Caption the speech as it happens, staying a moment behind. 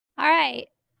All right,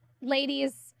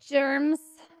 ladies, germs,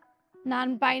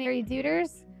 non-binary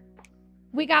duders.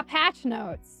 We got patch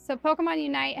notes. So Pokemon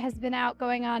Unite has been out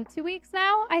going on 2 weeks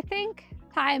now, I think.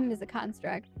 Time is a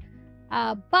construct.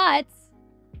 But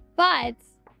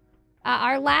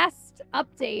our last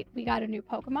update, we got a new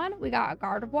Pokemon. We got a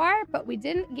Gardevoir, but we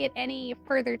didn't get any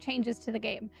further changes to the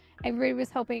game. Everybody was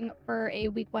hoping for a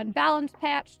week 1 balance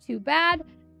patch. Too bad.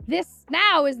 This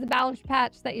now is the balance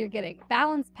patch that you're getting.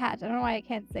 Balance patch. I don't know why I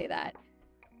can't say that.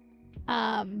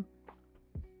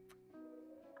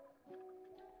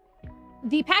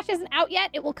 The patch isn't out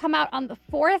yet. It will come out on the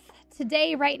 4th.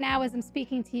 Today, right now, as I'm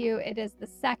speaking to you, it is the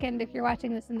 2nd. If you're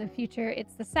watching this in the future,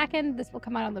 it's the 2nd. This will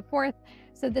come out on the 4th.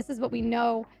 So this is what we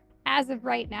know as of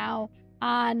right now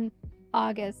on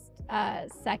August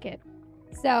 2nd.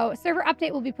 So server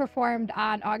update will be performed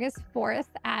on August 4th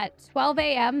at 12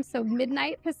 a.m. So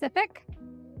midnight Pacific,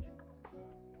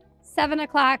 7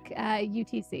 o'clock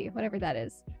UTC, whatever that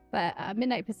is. But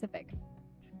midnight Pacific.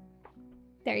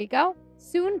 There you go.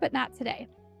 Soon, but not today.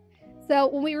 So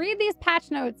when we read these patch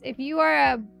notes, if you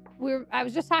are I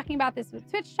was just talking about this with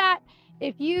Twitch chat.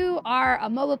 If you are a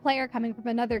MOBA player coming from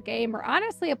another game, or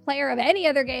honestly a player of any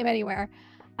other game anywhere,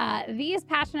 these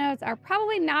patch notes are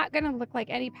probably not going to look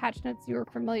like any patch notes you are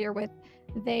familiar with.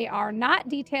 They are not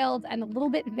detailed and a little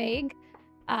bit vague.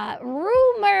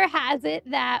 Rumor has it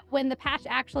that when the patch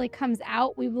actually comes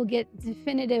out, we will get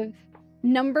definitive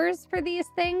numbers for these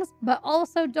things, but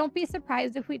also don't be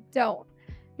surprised if we don't,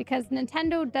 because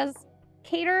Nintendo does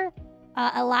cater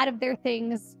a lot of their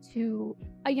things to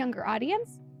a younger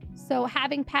audience. So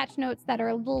having patch notes that are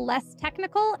a little less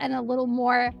technical and a little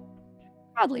more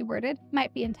broadly worded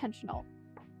might be intentional.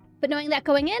 But knowing that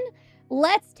going in,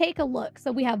 let's take a look. So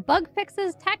we have bug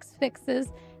fixes, text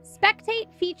fixes,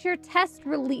 spectate feature test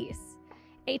release.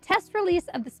 A test release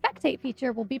of the spectate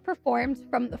feature will be performed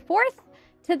from the 4th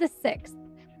to the 6th.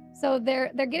 So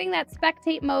they're getting that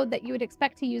spectate mode that you would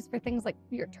expect to use for things like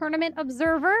your tournament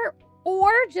observer or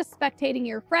just spectating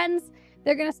your friends.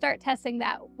 They're going to start testing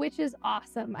that, which is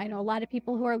awesome. I know a lot of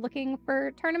people who are looking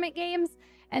for tournament games,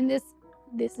 and this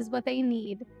is what they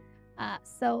need.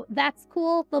 So that's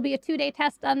cool. There'll be a 2-day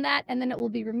test on that, and then it will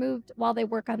be removed while they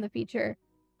work on the feature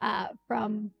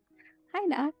from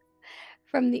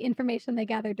the information they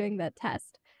gather during the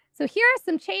test. So here are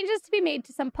some changes to be made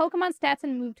to some Pokemon stats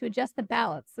and move to adjust the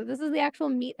balance. So this is the actual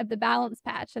meat of the balance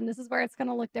patch, and this is where it's going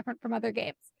to look different from other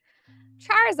games.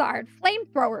 Charizard,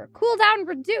 Flamethrower, cooldown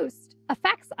reduced.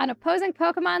 Effects on opposing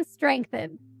Pokemon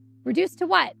strengthened. Reduced to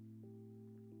what?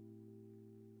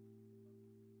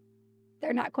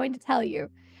 They're not going to tell you.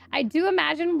 I do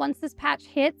imagine once this patch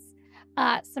hits,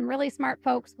 some really smart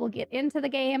folks will get into the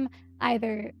game,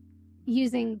 either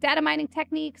using data mining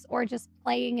techniques or just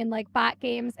playing in like bot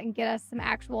games and get us some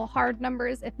actual hard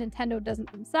numbers if Nintendo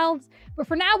doesn't themselves. But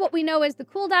for now, what we know is the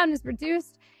cooldown is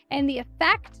reduced and the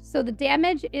effect, so the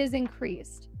damage, is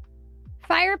increased.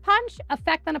 Fire Punch,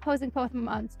 effect on opposing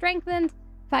Pokemon strengthened.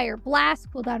 Fire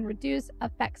Blast, cooldown reduced,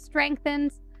 effect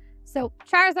strengthened. So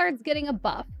Charizard's getting a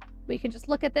buff. We can just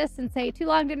look at this and say, too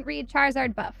long didn't read,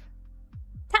 Charizard buff.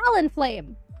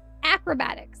 Talonflame,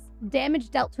 Acrobatics, damage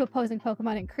dealt to opposing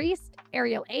Pokemon increased.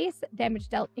 Aerial Ace, damage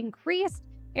dealt increased.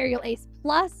 Aerial Ace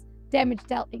Plus, damage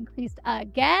dealt increased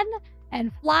again.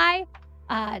 And Fly,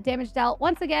 damage dealt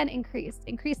once again increased.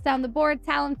 Increased down the board.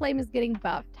 Talonflame is getting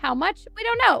buffed. How much? We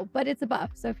don't know, but it's a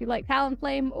buff. So if you like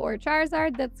Talonflame or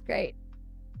Charizard, that's great.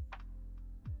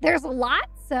 There's a lot,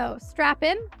 so strap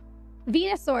in.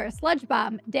 Venusaur, Sludge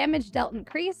Bomb, damage dealt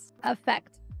increased.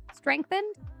 Effect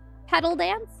strengthened. Petal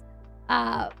Dance,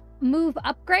 move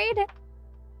upgrade.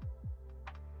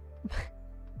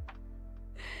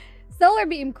 Solar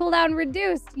Beam, cooldown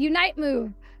reduced. Unite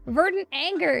move. Verdant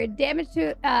Anger, damage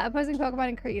to opposing Pokemon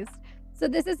increased. So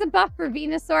this is a buff for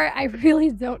Venusaur. I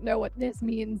really don't know what this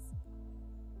means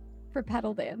for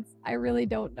Petal Dance. I really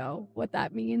don't know what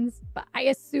that means, but I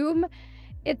assume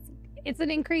it's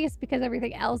an increase because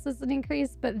everything else is an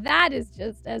increase, but that is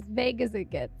just as vague as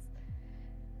it gets.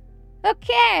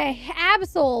 Okay,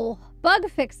 Absol, bug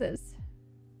fixes.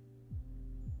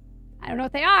 I don't know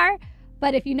what they are,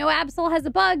 but if you know Absol has a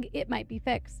bug, it might be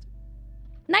fixed.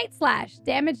 Night Slash,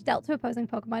 damage dealt to opposing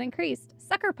Pokemon increased.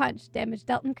 Sucker Punch, damage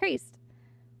dealt increased.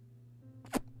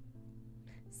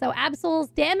 So Absol's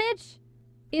damage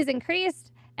is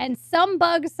increased, and some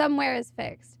bug somewhere is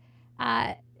fixed.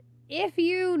 If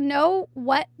you know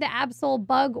what the Absol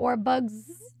bug or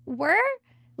bugs were,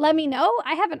 let me know.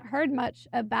 I haven't heard much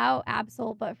about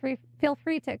Absol, but feel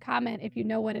free to comment if you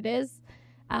know what it is.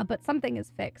 But something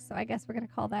is fixed, so I guess we're going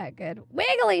to call that good.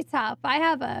 Wigglytuff. I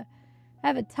have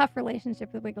a tough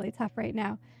relationship with Wigglytuff right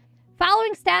now.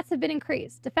 Following stats have been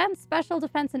increased. Defense, special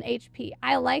defense, and HP.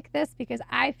 I like this because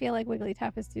I feel like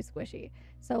Wigglytuff is too squishy.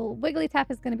 So Wigglytuff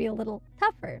is going to be a little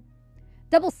tougher.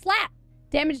 Double slap.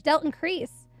 Damage dealt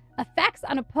increase. Effects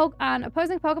on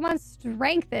opposing Pokemon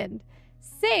strengthened.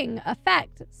 Sing.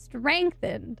 Effect.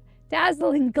 Strengthened.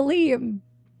 Dazzling Gleam.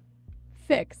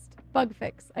 Fixed. Bug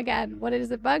fix. Again, what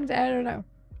is it bugged? I don't know.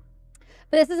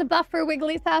 But this is a buff for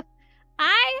Wigglytuff.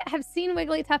 I have seen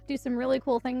Wigglytuff do some really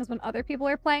cool things when other people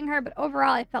are playing her, but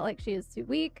overall I felt like she is too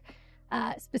weak.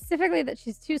 Specifically that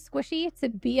she's too squishy to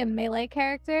be a melee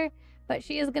character, but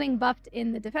she is getting buffed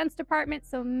in the defense department,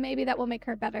 so maybe that will make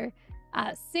her better.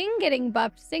 Sing getting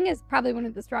buffed. Sing is probably one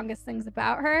of the strongest things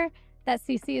about her. That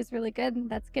CC is really good, and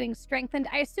that's getting strengthened.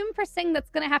 I assume for Sing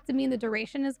that's going to have to mean the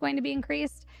duration is going to be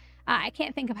increased. I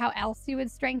can't think of how else you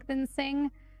would strengthen Sing.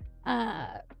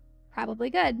 Probably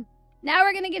good. Now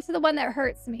we're going to get to the one that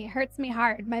hurts me. Hurts me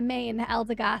hard. My main,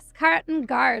 Eldegoss. Cotton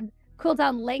Guard.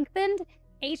 Cooldown lengthened.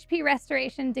 HP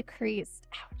restoration decreased.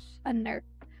 Ouch. A nerf.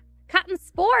 Cotton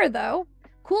Spore, though.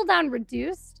 Cooldown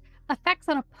reduced. Effects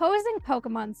on opposing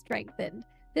Pokemon strengthened.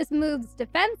 This move's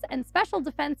defense and special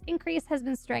defense increase has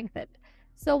been strengthened.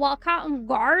 So while Cotton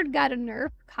Guard got a nerf,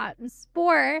 Cotton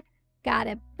Spore got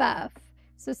a buff.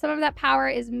 So some of that power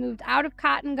is moved out of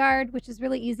Cotton Guard, which is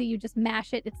really easy. You just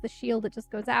mash it. It's the shield. It just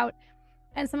goes out.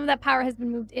 And some of that power has been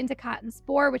moved into Cotton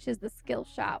Spore, which is the skill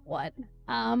shot one.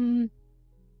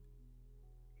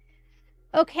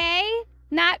 Okay.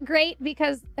 Not great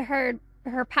because her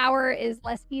power is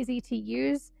less easy to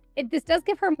use. This does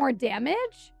give her more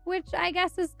damage, which I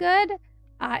guess is good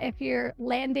if you're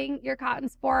landing your Cotton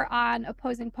Spore on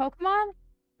opposing Pokemon.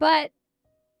 But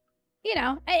you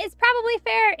know, it's probably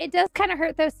fair. It does kind of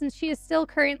hurt, though, since she is still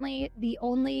currently the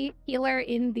only healer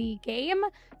in the game.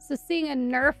 So seeing a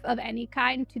nerf of any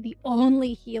kind to the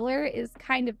only healer is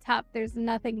kind of tough. There's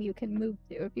nothing you can move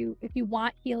to. If you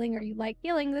want healing or you like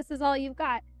healing, this is all you've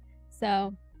got.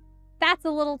 So that's a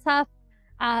little tough.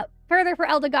 Further for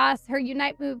Eldegoss, her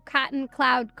Unite move, Cotton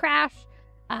Cloud Crash,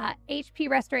 HP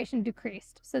restoration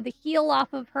decreased. So the heal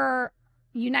off of her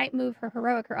Unite move, her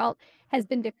heroic, her alt, has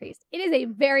been decreased. It is a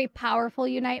very powerful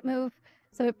Unite move,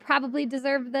 so it probably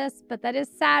deserved this, but that is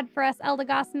sad for us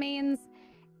Eldegoss mains.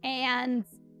 And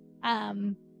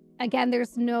again,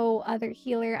 there's no other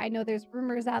healer. I know there's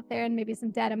rumors out there and maybe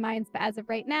some data mines, but as of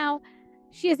right now,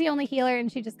 she is the only healer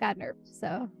and she just got nerfed,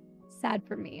 so sad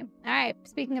for me. All right,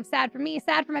 speaking of sad for me,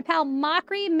 sad for my pal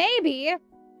Mockery, maybe.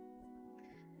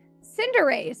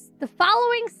 Cinderace, the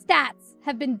following stats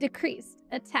have been decreased.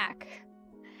 Attack.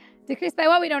 Decreased by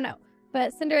what? We don't know.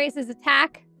 But Cinderace's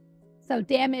attack, so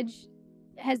damage,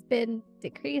 has been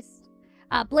decreased.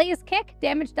 Blaze Kick,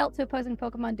 damage dealt to opposing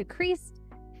Pokemon decreased.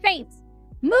 Faint,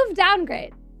 move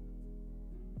downgrade.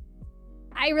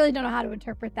 I really don't know how to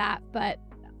interpret that, but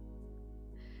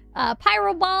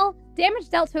Pyro Ball, damage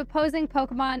dealt to opposing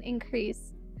Pokemon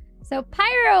increased. So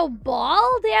Pyro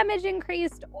Ball damage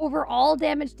increased, overall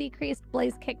damage decreased,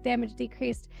 Blaze Kick damage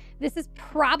decreased. This is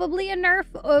probably a nerf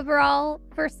overall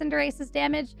for Cinderace's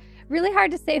damage. Really hard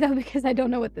to say though because I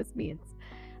don't know what this means.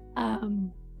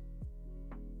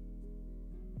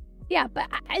 Yeah, but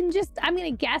I'm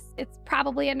gonna guess it's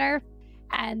probably a nerf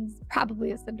and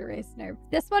probably a Cinderace nerf.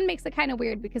 This one makes it kind of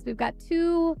weird because we've got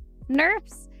 2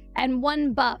 nerfs and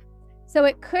 1 buff. So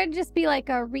it could just be like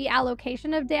a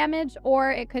reallocation of damage,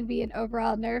 or it could be an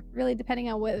overall nerf, really depending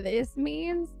on what this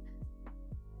means.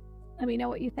 Let me know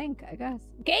what you think, I guess.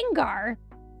 Gengar,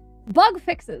 bug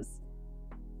fixes.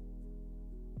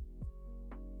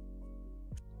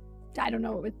 I don't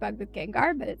know what was bugged with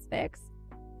Gengar, but it's fixed.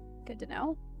 Good to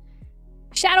know.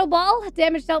 Shadow Ball,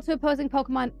 damage dealt to opposing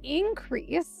Pokemon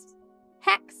increased.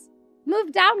 Hex,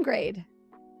 move downgrade.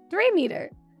 3 meter,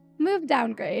 move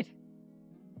downgrade.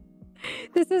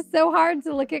 This is so hard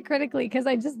to look at critically because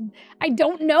I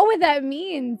don't know what that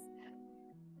means.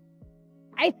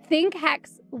 I think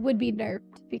Hex would be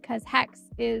nerfed because Hex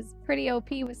is pretty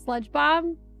OP with Sludge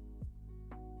Bomb.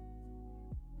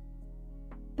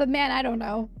 But man, I don't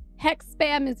know. Hex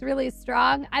spam is really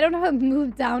strong. I don't know what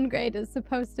move downgrade is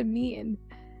supposed to mean.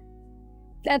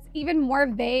 That's even more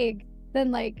vague than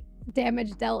like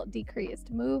damage dealt decreased.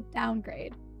 Move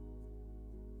downgrade.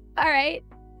 All right.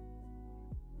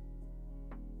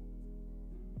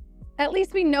 At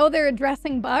least we know they're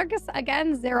addressing bugs.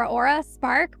 Again, Zeraora,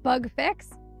 Spark, bug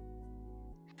fix.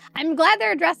 I'm glad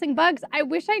they're addressing bugs. I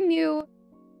wish I knew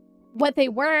what they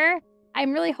were.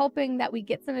 I'm really hoping that we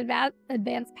get some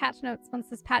advanced patch notes once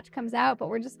this patch comes out, but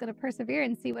we're just going to persevere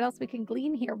and see what else we can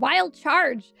glean here. Wild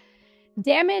Charge.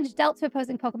 Damage dealt to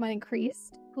opposing Pokemon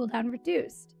increased. Cooldown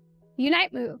reduced.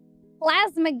 Unite move.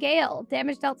 Plasma Gale.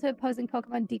 Damage dealt to opposing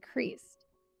Pokemon decreased.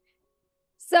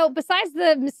 So besides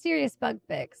the mysterious bug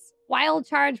fix, Wild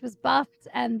Charge was buffed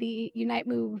and the Unite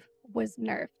move was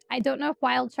nerfed. I don't know if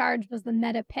Wild Charge was the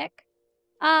meta pick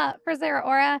for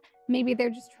Zeraora. Maybe they're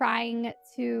just trying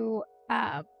to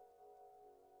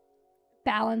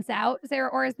balance out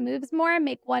Zeraora's moves more,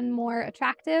 make one more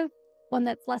attractive, one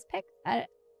that's less picked.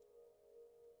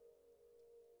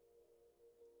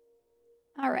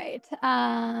 All right.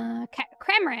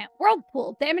 Cramorant,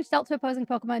 Whirlpool, damage dealt to opposing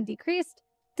Pokemon decreased.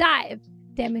 Dive,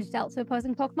 damage dealt to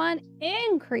opposing Pokemon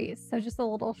increased. So just a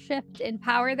little shift in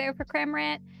power there for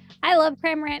Cramorant. I love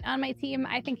Cramorant on my team.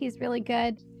 I think he's really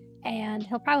good, and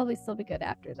he'll probably still be good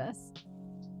after this.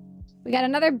 We got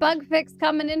another bug fix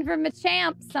coming in for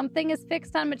Machamp. Something is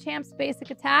fixed on Machamp's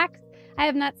basic attacks. I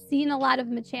have not seen a lot of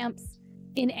Machamps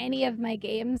in any of my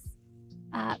games.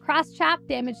 Cross Chop,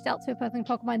 damage dealt to opposing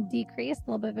Pokemon decreased.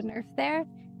 A little bit of a nerf there.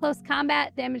 Close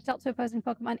Combat, damage dealt to opposing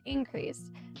Pokemon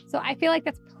increased. So I feel like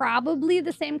that's probably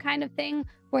the same kind of thing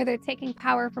where they're taking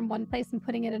power from one place and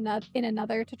putting it in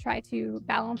another to try to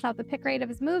balance out the pick rate of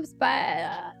his moves,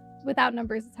 but without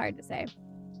numbers, it's hard to say.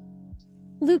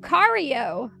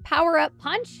 Lucario, Power Up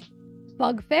Punch,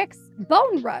 bug fix.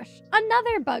 Bone Rush,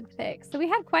 another bug fix. So we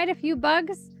had quite a few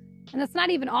bugs, and that's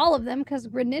not even all of them because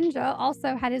Greninja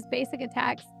also had his basic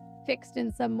attacks fixed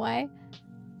in some way.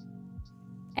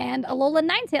 And Alola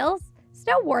Ninetales,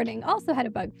 Snow Warning, also had a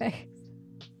bug fix.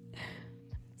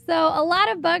 So a lot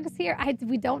of bugs here.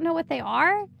 We don't know what they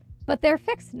are, but they're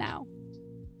fixed now.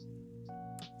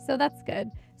 So that's good.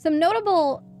 Some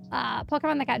notable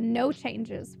Pokemon that got no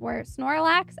changes were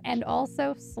Snorlax and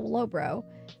also Slowbro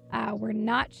were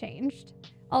not changed.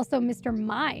 Also, Mr.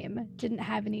 Mime didn't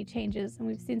have any changes, and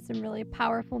we've seen some really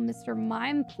powerful Mr.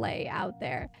 Mime play out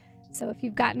there. So if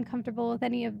you've gotten comfortable with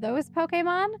any of those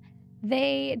Pokemon,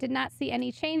 they did not see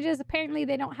any changes. Apparently,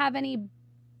 they don't have any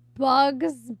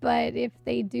bugs, but if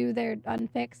they do, they're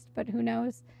unfixed, but who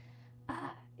knows?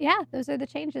 Yeah, those are the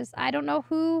changes. I don't know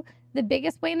who the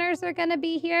biggest winners are going to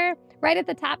be here. Right at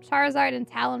the top, Charizard and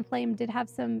Talonflame did have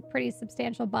some pretty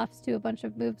substantial buffs to a bunch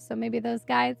of moves, so maybe those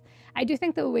guys. I do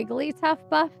think the Wigglytuff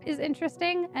buff is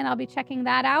interesting, and I'll be checking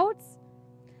that out.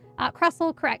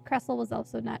 Crustle, correct. Crustle was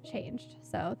also not changed,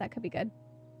 so that could be good.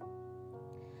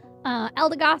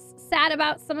 Eldegoss, sad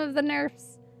about some of the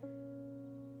nerfs.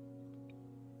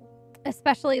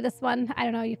 Especially this one. I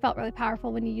don't know, you felt really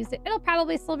powerful when you used it. It'll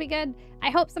probably still be good.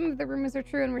 I hope some of the rumors are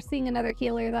true and we're seeing another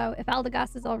healer, though. If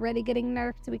Eldegoss is already getting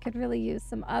nerfed, we could really use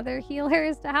some other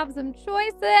healers to have some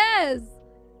choices.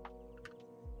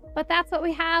 But that's what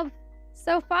we have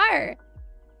so far.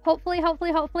 Hopefully,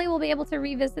 we'll be able to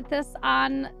revisit this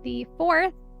on the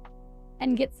 4th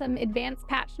and get some advanced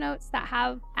patch notes that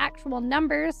have actual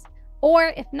numbers.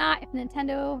 Or if not, if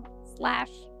Nintendo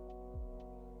 /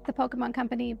 the Pokemon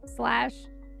Company /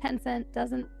 Tencent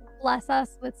doesn't bless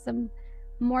us with some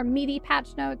more meaty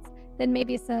patch notes, then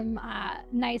maybe some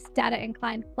nice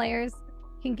data-inclined players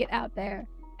can get out there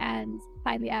and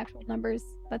find the actual numbers.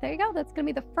 But there you go. That's going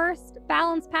to be the first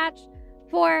balance patch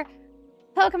for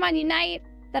Pokemon Unite.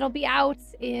 That'll be out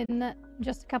in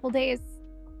just a couple days.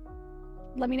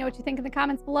 Let me know what you think in the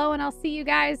comments below, and I'll see you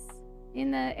guys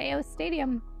in the AO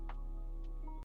Stadium.